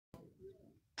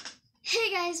Hey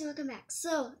guys, welcome back.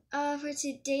 So, for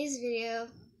today's video,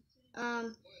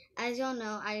 as y'all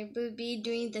know, I would be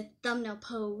doing the thumbnail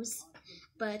pose,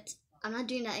 but I'm not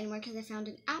doing that anymore because I found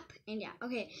an app, and yeah,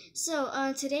 okay.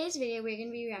 So, today's video, we're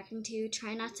gonna be reacting to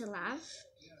Try Not to Laugh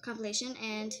compilation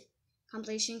and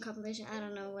compilation, I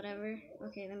don't know, whatever.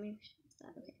 Okay, let me,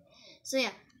 okay. So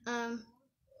yeah,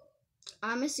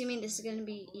 I'm assuming this is gonna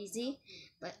be easy,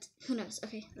 but who knows?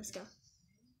 Okay, let's go.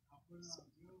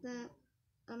 So,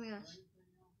 oh my gosh.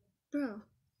 Bro.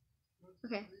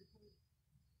 Okay.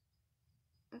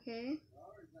 Okay.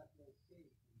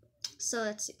 So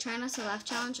let's see. Try not to laugh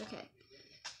challenge. Okay.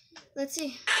 Let's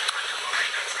see.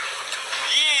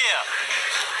 Yeah.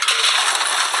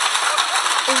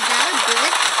 Is that a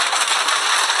brick?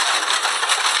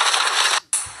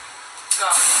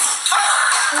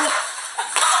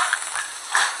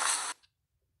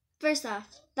 First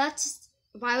off, that's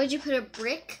why would you put a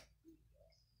brick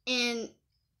in?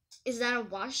 Is that a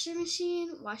washing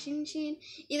machine?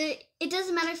 Either it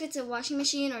doesn't matter if it's a washing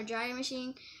machine or dryer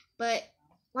machine, but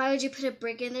why would you put a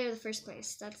brick in there in the first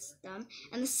place? That's dumb.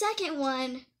 And the second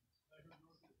one,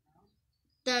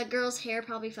 the girl's hair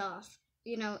probably fell off.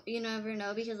 You know, you never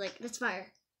know because like that's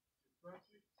fire.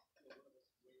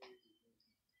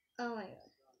 Oh my god.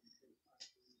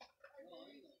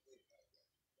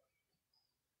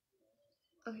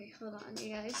 Okay, hold on,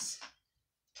 you guys.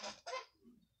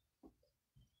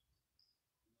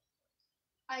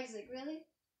 Isaac, really?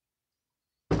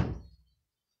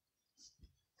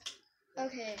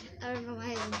 Okay, I don't know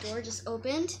why the door just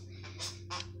opened.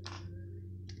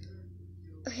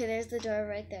 Okay, there's the door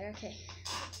right there. Okay.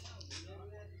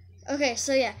 Okay,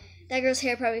 so yeah, that girl's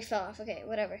hair probably fell off. Okay,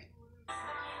 whatever.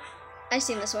 I've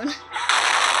seen this one.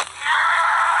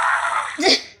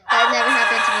 That never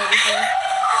happened to me before.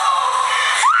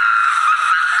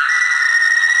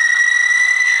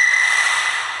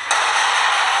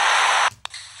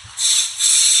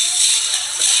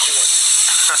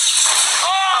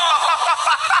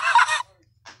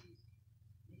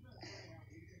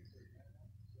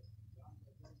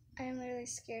 I am literally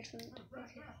scared from it.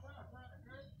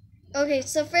 Okay,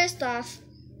 so first off,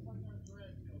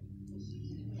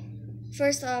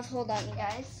 hold on, you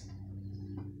guys.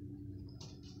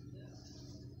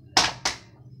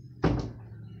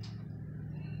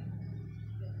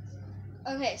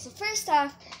 Okay, so first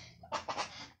off,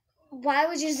 why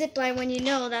would you zip line when you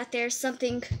know that there's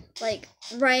something like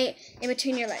right in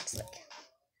between your legs? Like,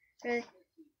 really?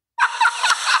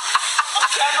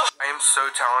 I am so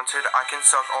talented. I can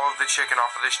suck all of the chicken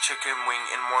off of this chicken wing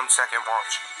in 1 second.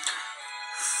 Watch.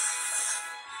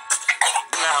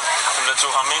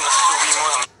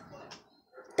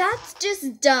 That's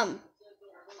just dumb.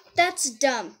 That's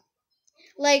dumb.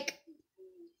 Like,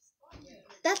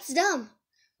 that's dumb.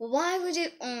 Why would you?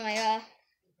 Oh my god.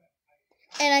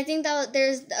 And I think that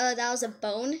that was a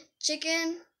bone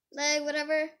chicken leg,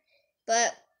 whatever.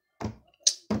 But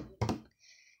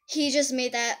he just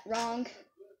made that wrong,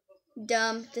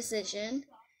 dumb decision.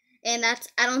 And I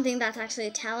don't think that's actually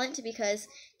a talent because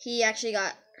he actually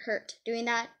got hurt doing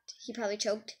that. He probably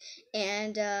choked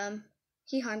and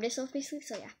he harmed himself basically.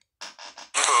 So yeah.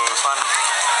 Fun.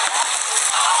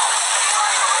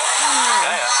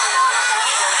 Yeah.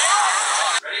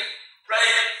 Ready?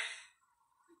 Ready?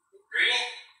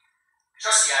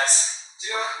 Trust you guys. 2,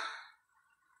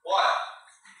 1.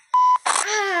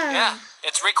 Yeah,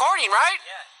 it's recording, right?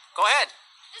 Yeah. Go ahead.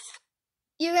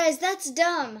 You guys, that's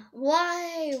dumb.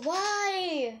 Why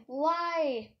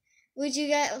would you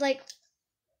get like?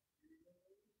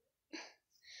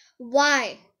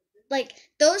 Why?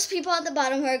 Like, those people at the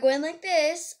bottom who are going like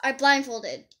this are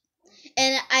blindfolded.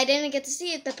 And I didn't get to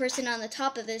see if the person on the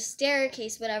top of this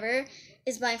staircase, whatever,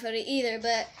 is blindfolded either.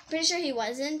 But pretty sure he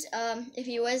wasn't. If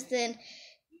he was, then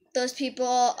those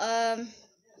people, I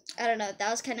don't know. That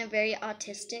was kind of very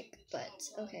autistic, but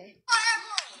okay.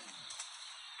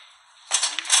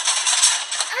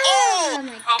 Oh my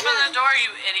god. Open the door, you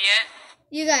idiot.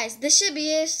 You guys, this should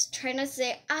be a try not to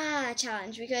say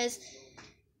challenge because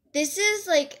this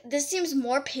seems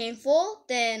more painful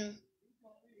than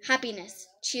happiness,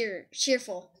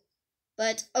 cheerful.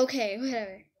 But okay,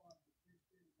 whatever.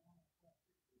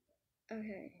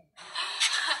 Okay.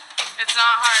 It's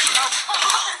not hard.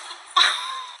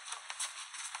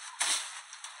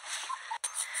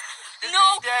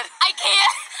 No, Dad. I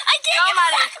can't.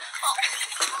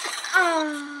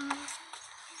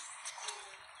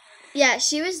 Yeah,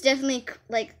 she was definitely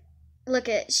like,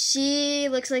 she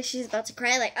looks like she's about to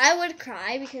cry. Like, I would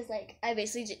cry because like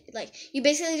you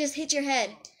basically just hit your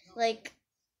head. Like,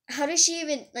 how does she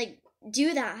even like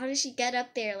do that? How does she get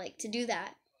up there like to do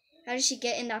that? How does she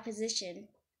get in that position?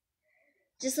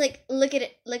 Just like look at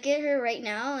it, look at her right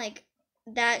now. Like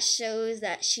that shows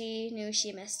that she knew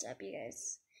she messed up, you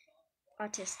guys.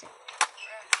 Autistic.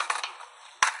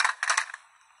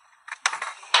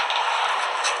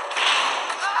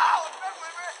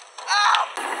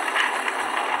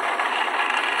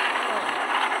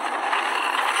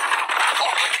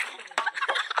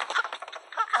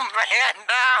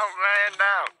 Man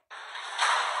down.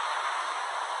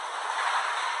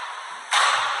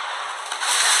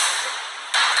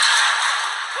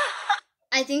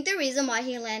 I think the reason why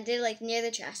he landed like near the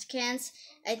trash cans,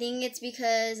 I think it's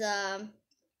because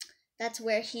that's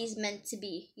where he's meant to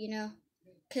be, you know?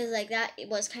 Cause like that it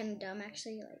was kind of dumb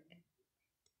actually. Like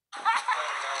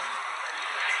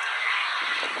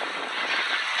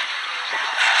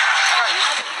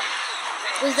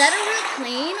was that a real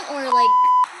plane or like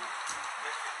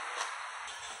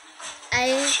I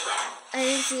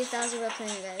didn't see if that was a real plane,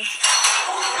 you guys.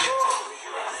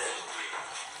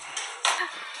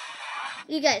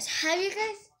 You guys, have you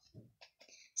guys?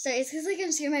 Sorry, it's because like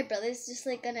I'm scared my brother's just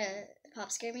like gonna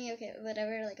pop scare me. Okay,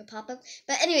 whatever, like a pop up.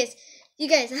 But anyways, you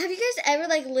guys, have you guys ever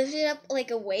like lifted up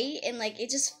like a weight and like it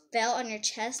just fell on your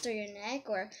chest or your neck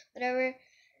or whatever?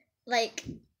 Like,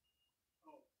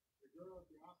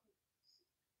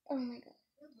 oh my god.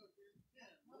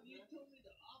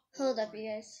 Hold up, you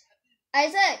guys.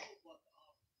 Isaac!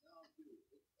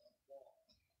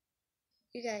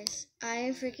 You guys, I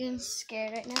am freaking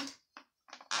scared right now.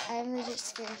 I am legit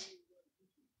scared.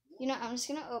 You know, I'm just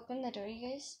gonna open the door, you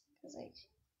guys. Cause like,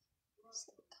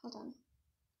 hold on.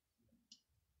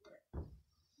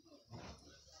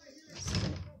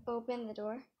 Open the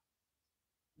door.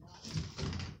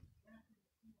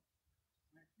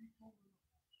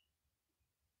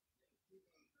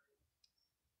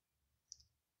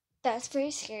 That's pretty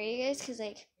scary, you guys, cause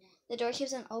like the door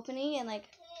keeps on opening and like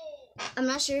I'm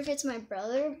not sure if it's my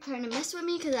brother trying to mess with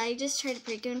me because I just tried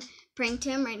to prank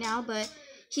him right now, but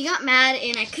he got mad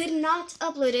and I could not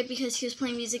upload it because he was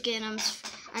playing music and I'm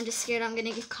just scared I'm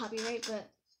gonna get copyright.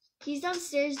 But he's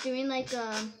downstairs doing like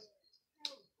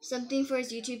something for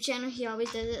his YouTube channel. He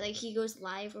always does it, like he goes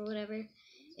live or whatever,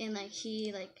 and like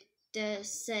he like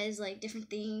says like different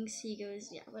things. He goes,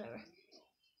 yeah, whatever.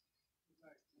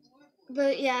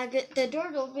 But yeah, the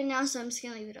door's open now, so I'm just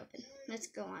gonna leave it open. Let's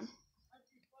go on.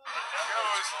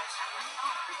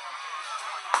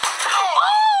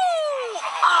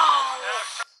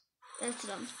 That's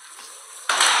dumb.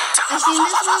 I've seen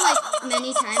this one like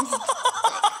many times.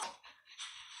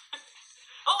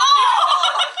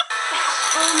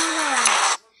 Oh my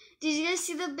god. Did you guys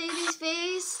see the baby's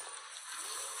face?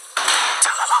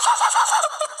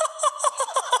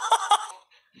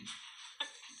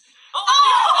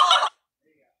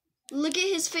 Look at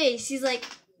his face. He's like,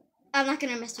 I'm not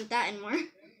gonna mess with that anymore.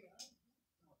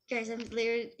 Guys, I'm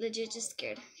legit just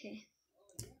scared. Okay.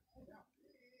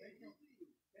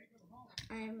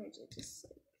 I am legit just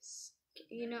like,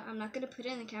 you know, I'm not gonna put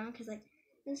it in the camera because like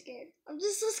I'm scared. I'm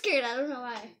just so scared. I don't know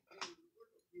why.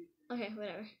 Okay,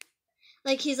 whatever.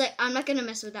 Like he's like, I'm not gonna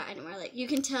mess with that anymore. Like you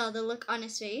can tell the look on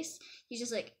his face. He's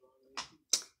just like,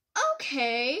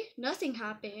 okay, nothing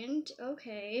happened.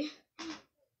 Okay.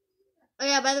 Oh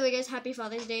yeah, by the way, guys, happy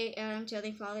Father's Day to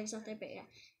other fathers out there. But yeah,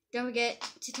 don't forget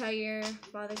to tell your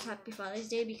fathers happy Father's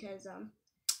Day because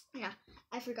yeah,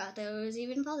 I forgot that it was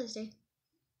even Father's Day.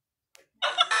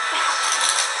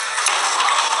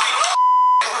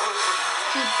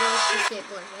 He broke the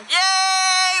skateboard.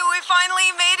 Yay! We finally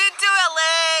made it to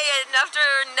LA, and after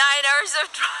 9 hours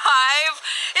of drive,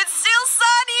 it's still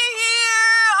sunny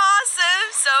here.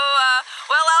 Awesome. So,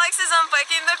 while Alex is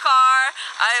unpacking the car,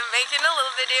 I'm making a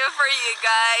little video for you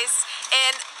guys,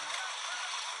 and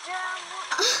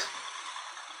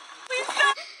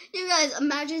you guys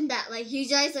imagine that, like you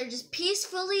guys are just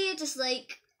peacefully just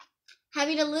like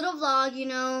having a little vlog, you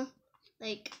know,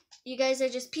 like you guys are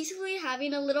just peacefully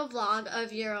having a little vlog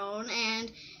of your own,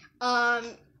 and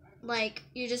like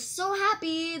you're just so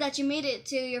happy that you made it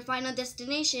to your final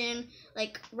destination,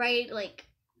 like right, like,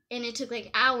 and it took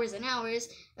like hours and hours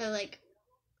of like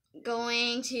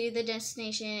going to the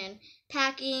destination,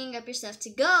 packing up your stuff to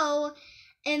go,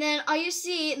 and then all you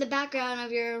see in the background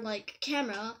of your like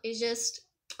camera is just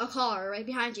a car right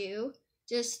behind you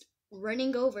just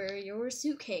running over your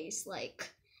suitcase.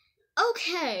 Like,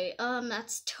 okay,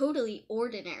 that's totally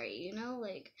ordinary, you know,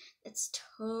 like that's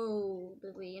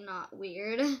totally not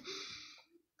weird.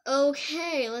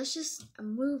 Okay, let's just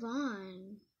move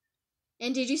on.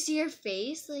 And did you see her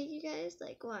face? Like, you guys,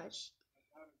 like, watch.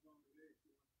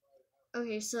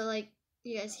 Okay, so like,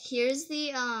 you guys, here's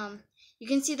the you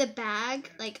can see the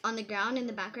bag like on the ground in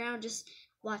the background. Just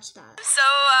watch that. so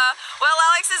while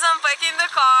Alex is unpacking the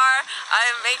car,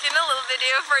 I'm making a little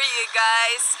video for you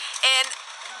guys, and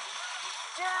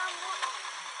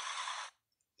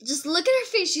just look at her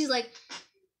face. She's like,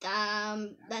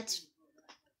 that's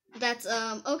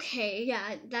okay,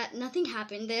 yeah, that nothing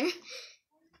happened there.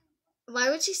 Why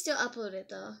would she still upload it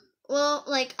though? Well,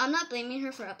 like, I'm not blaming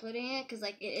her for uploading it because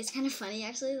like it's kind of funny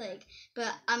actually, like,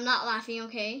 but I'm not laughing,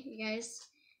 okay, you guys.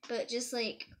 But just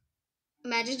like,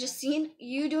 imagine just seeing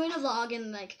you doing a vlog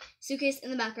and like suitcase in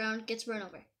the background gets run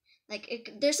over. Like,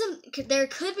 there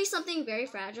could be something very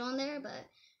fragile in there, but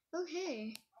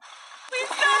okay.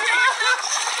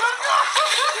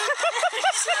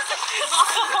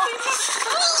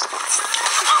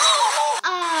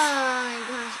 Oh my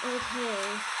gosh,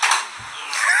 okay.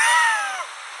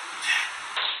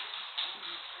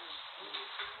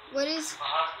 What is...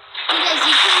 You guys,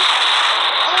 you can...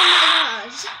 Oh my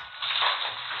gosh.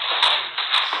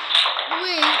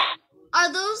 Wait,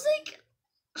 are those like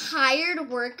hired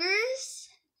workers?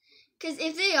 Because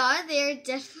if they are, they're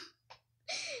definitely...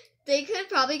 They could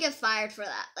probably get fired for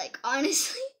that. Like,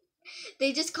 honestly,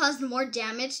 they just caused more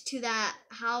damage to that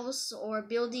house or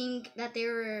building that they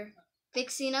were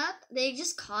fixing up. They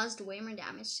just caused way more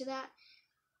damage to that.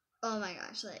 Oh my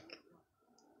gosh, like,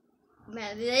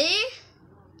 man,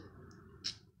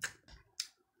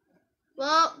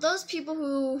 well, those people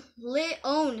who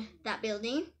own that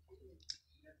building,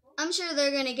 I'm sure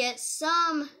they're gonna get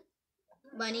some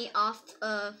money off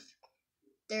of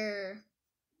their,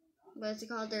 what's it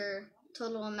called, their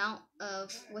total amount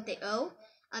of what they owe.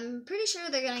 I'm pretty sure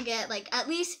they're gonna get like at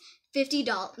least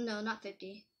 $50. No, not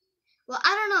 50. Well,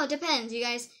 I don't know. It depends, you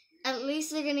guys. At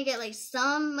least they're gonna get like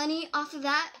some money off of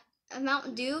that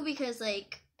amount due, because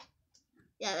like,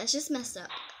 yeah, that's just messed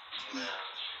up.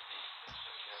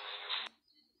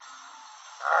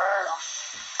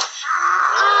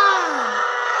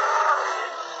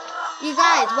 You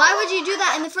guys, why would you do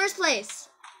that in the first place?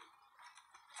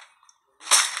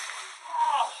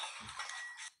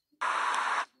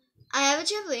 I have a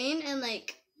trampoline and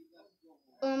like,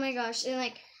 oh my gosh, and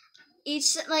like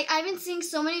I've been seeing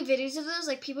so many videos of those,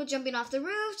 like people jumping off the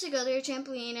roof to go to their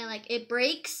trampoline and like it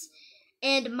breaks,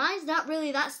 and mine's not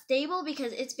really that stable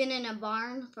because it's been in a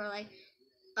barn for like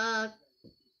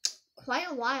quite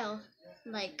a while.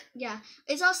 Like, yeah,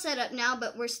 it's all set up now,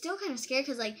 but we're still kind of scared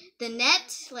because like the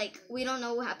net, like we don't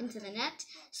know what happened to the net.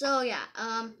 So yeah,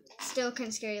 still kind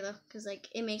of scary though, because like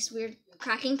it makes weird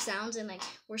cracking sounds and like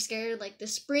we're scared like the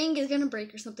spring is gonna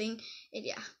break or something. And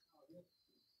yeah,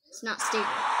 it's not stable.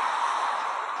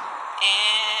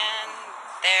 And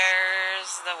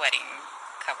there's the wedding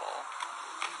couple.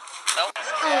 Oh.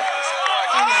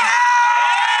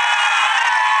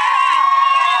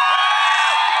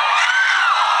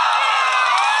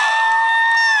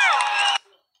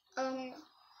 Okay.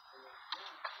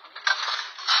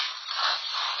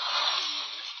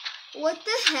 What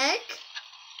the heck?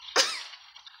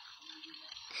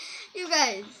 You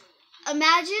guys,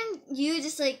 imagine you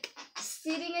just like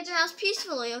sitting at your house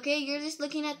peacefully, okay? You're just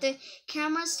looking at the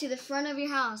cameras to the front of your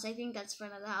house. I think that's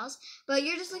front of the house. But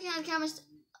you're just looking at the cameras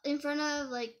in front of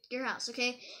like your house,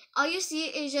 okay? All you see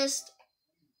is just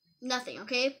nothing,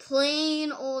 okay?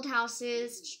 Plain old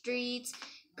houses, streets,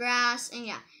 grass, and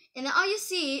yeah. And then all you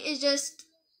see is just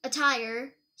a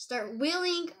tire start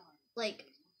wheeling, like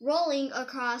rolling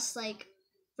across, like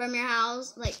from your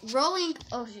house, like rolling,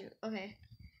 oh shoot, okay.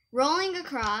 Rolling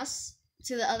across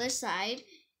to the other side,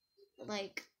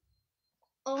 like,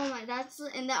 oh my,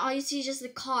 and then all you see is just the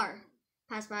car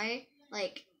pass by.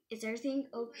 Like, is everything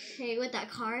okay with that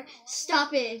car?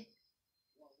 Stop it.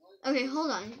 Okay,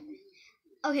 hold on.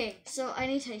 Okay, so I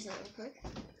need to tell you something real quick.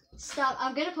 Stop,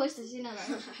 I'm gonna post this, you know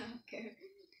that. Okay.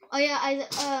 Oh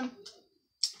yeah,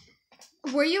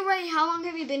 were you right? How long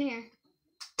have you been here?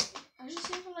 I was just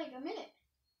here for like a minute.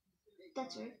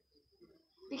 That's weird.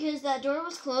 Because that door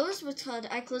was closed.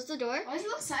 I closed the door. Why does it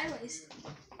look sideways?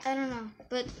 I don't know.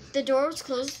 But the door was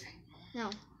closed. No.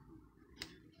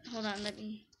 Hold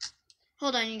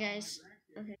on, you guys.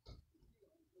 Okay.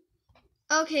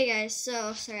 Okay, guys.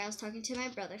 So, sorry, I was talking to my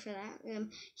brother for that.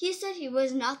 He said he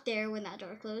was not there when that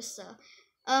door closed. So,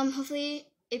 hopefully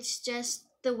it's just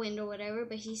the wind or whatever.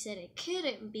 But he said it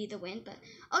couldn't be the wind. But,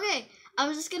 okay.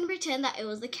 I'm just going to pretend that it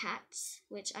was the cats.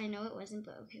 Which I know it wasn't,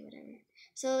 but okay, whatever.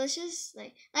 So let's just,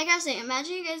 like I was saying,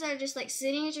 imagine you guys are just, like,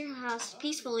 sitting at your house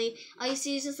peacefully. All you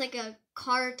see is just, like, a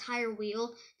car tire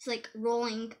wheel. It's, like,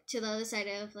 rolling to the other side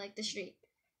of, like, the street.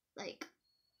 Like,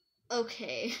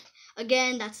 okay.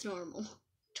 Again, that's normal.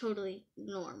 Totally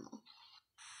normal.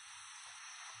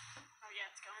 Oh, yeah,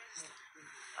 it's going this time.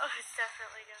 Oh, it's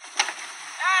definitely going.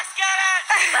 Let's get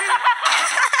it!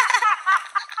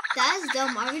 That is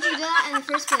dumb. Why would you do that in the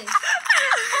first place?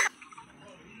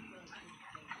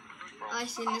 I've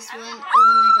seen this one. Oh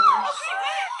my gosh.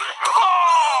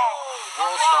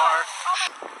 World star.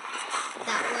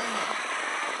 That one.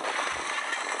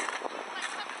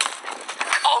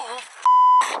 Oh.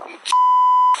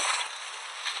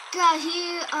 God, he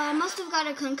must have got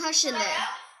a concussion there.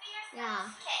 Yeah.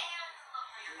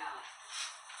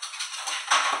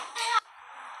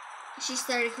 She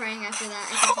started crying after that.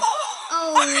 I can tell.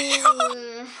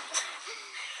 Oh.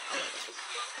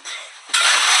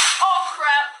 Oh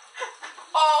crap!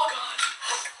 Oh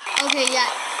god! Okay, yeah.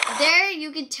 There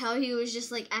you could tell he was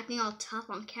just like acting all tough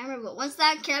on camera, but once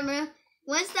that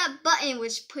button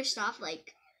was pushed off,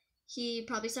 like he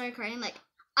probably started crying. Like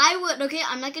I would, okay,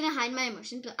 I'm not gonna hide my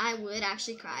emotions, but I would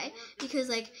actually cry because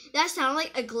like that sounded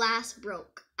like a glass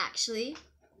broke. Actually,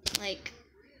 like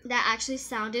that actually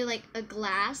sounded like a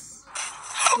glass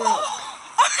broke.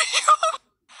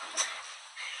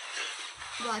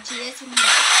 Watch, you guys can hear.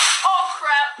 Oh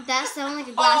crap! That sounded like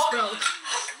a glass broke.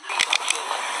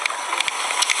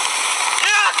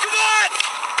 Yeah, come on!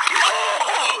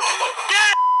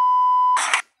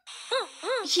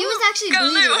 He was actually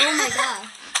bleeding. Oh my god.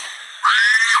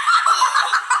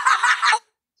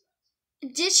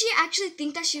 Did she actually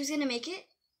think that she was gonna make it?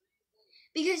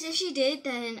 Because if she did,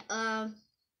 then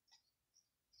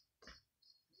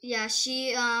yeah,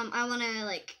 she I wanna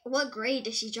like, what grade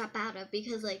did she drop out of?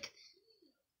 Because like,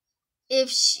 if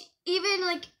she even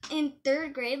like in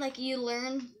 3rd grade, like you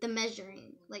learn the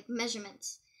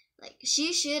measurements. Like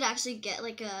she should actually get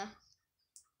like a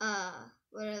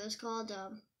what are those called?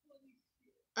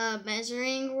 A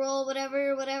measuring rule,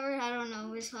 whatever. I don't know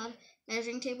what it's called.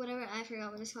 Measuring tape, whatever. I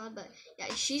forgot what it's called, but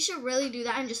yeah, she should really do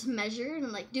that and just measure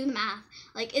and like do the math.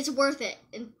 Like it's worth it.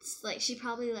 It's like she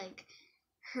probably like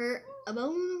hurt a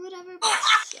bone or whatever. But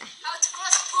yeah. Out to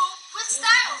class with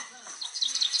style.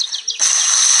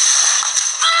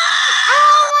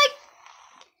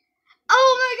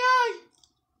 Oh my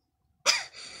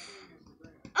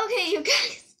god. Okay, you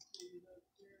guys.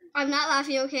 I'm not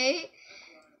laughing, okay?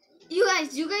 You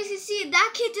guys can see it.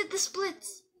 That kid did the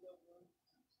splits.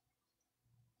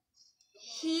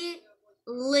 He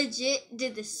legit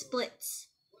did the splits.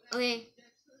 Okay?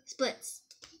 Splits.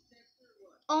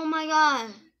 Oh my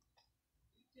god.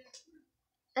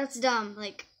 That's dumb.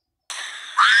 Like,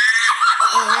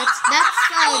 oh, that's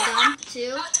dumb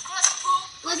too.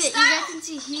 Look at, you guys can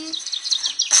see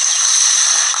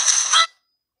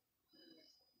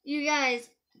you guys.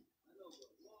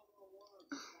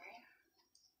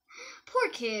 Poor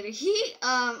kid. He,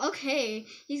 okay.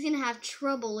 He's gonna have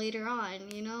trouble later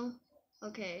on, you know?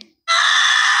 Okay.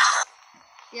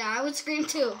 Yeah, I would scream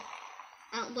too.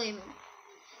 I don't blame him.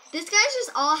 This guy's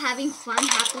just all having fun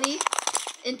happily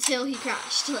until he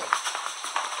crashed. Like,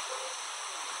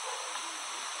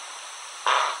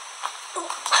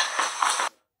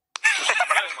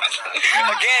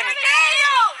 Again.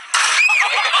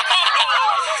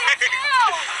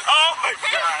 Oh my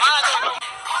god.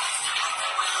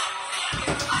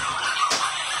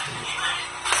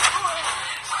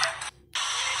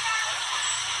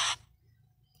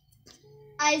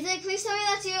 Isaac, please tell me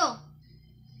that's you.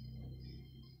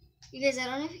 You guys, I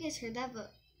don't know if you guys heard that,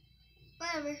 but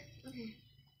whatever. Okay.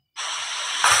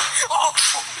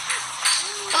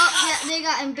 Oh, yeah, they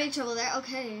got in big trouble there.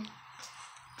 Okay.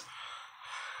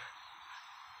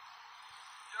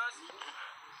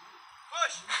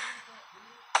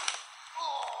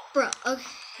 Bro,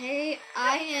 okay,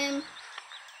 I'm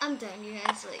done, you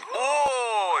guys. Like,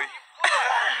 Oh.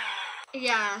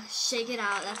 yeah, shake it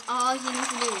out. That's all he needs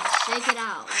to do. Shake it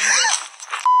out.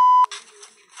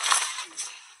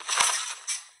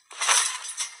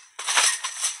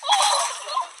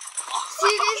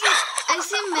 See, you guys, like, I've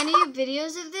seen many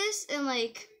videos of this, and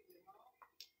like,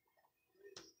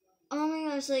 oh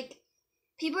my gosh, like,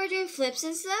 people are doing flips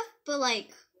and stuff, but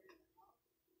like,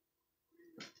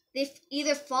 they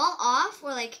either fall off or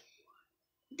like,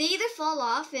 they either fall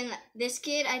off, and this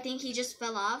kid, I think he just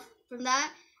fell off from that.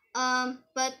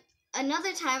 But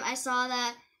another time I saw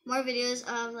that more videos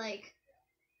of like,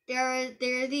 there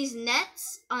are these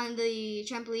nets on the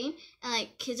trampoline, and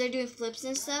like kids are doing flips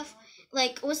and stuff.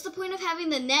 Like, what's the point of having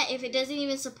the net if it doesn't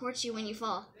even support you when you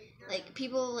fall? Like,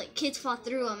 kids fall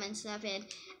through them and stuff, and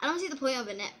I don't see the point of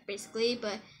a net, basically,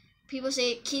 but people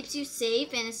say it keeps you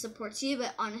safe and it supports you,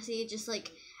 but honestly, it just,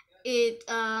 like, it,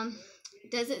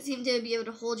 doesn't seem to be able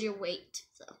to hold your weight,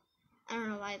 so, I don't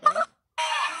know why, though.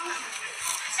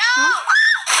 Huh?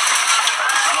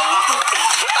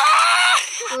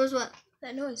 What was what?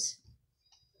 That noise.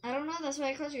 I don't know, that's why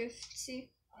I closed you. See?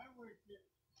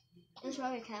 That's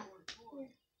probably a cat.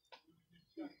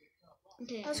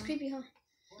 Okay. That was creepy, huh?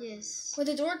 Yes. With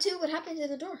the door too? What happened to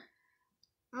the door?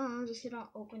 I don't know, just keep on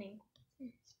opening.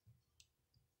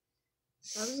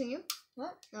 That wasn't you?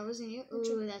 What? That wasn't you? Which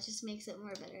Ooh, one? that just makes it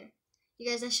more better. You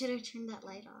guys, I should have turned that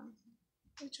light on.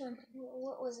 Which one?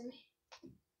 What was it?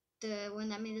 The one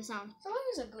that made the sound. So why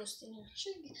was a ghost in here?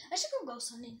 I should go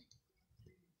ghost hunting.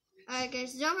 Alright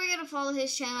guys, don't forget to follow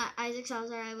his channel, Isaac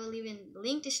Salazar. I will leave in the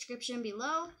link description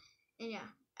below. And yeah,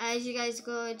 as you guys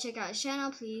go and check out his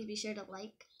channel, please be sure to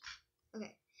like.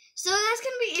 Okay. So that's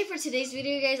gonna be it for today's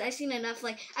video, guys. I've seen enough.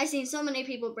 Like, I've seen so many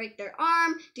people break their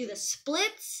arm, do the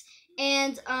splits,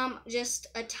 and just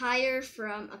a tire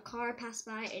from a car passed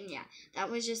by, and yeah, that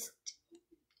was just.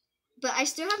 But I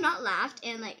still have not laughed,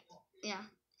 and like, yeah,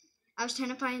 I was trying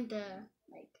to find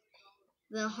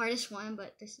the hardest one,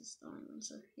 but this is the only one.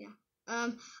 So yeah.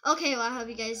 Okay. Well, I hope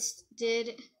you guys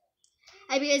did.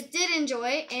 I hope you guys did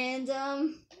enjoy, and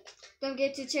don't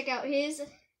forget to check out his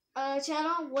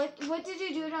channel. What did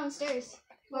you do downstairs?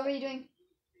 What were you doing?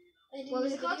 What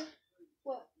was it called?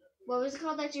 What? What was it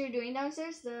called that you were doing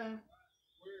downstairs? The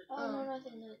No,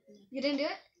 nothing. You didn't do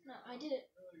it? No, I did it.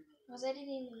 I was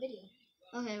editing the video.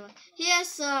 Okay, well, he has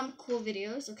some cool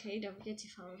videos. Okay, don't forget to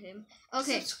follow him.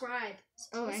 Okay. Subscribe.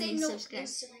 Oh, I Say need no subscribe.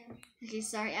 Instagram. Okay,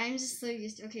 sorry. I'm just so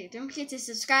used to. Okay, don't forget to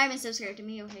subscribe and subscribe to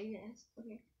me. Okay, guys.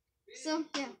 Okay. So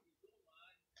yeah.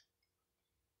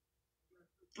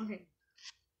 Okay.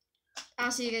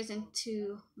 I'll see you guys in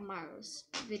tomorrow's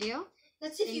video.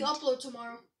 Let's see if you upload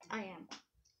tomorrow. I am.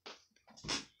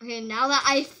 Okay, now that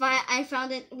I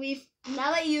found it,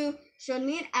 now that you showed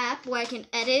me an app where I can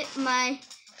edit my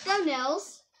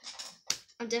thumbnails,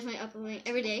 I'm definitely uploading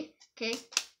every day. Okay,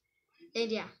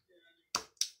 and yeah,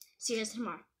 see you guys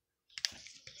tomorrow.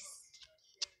 Peace.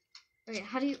 Okay,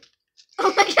 how do you?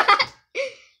 Oh my god.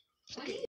 Okay.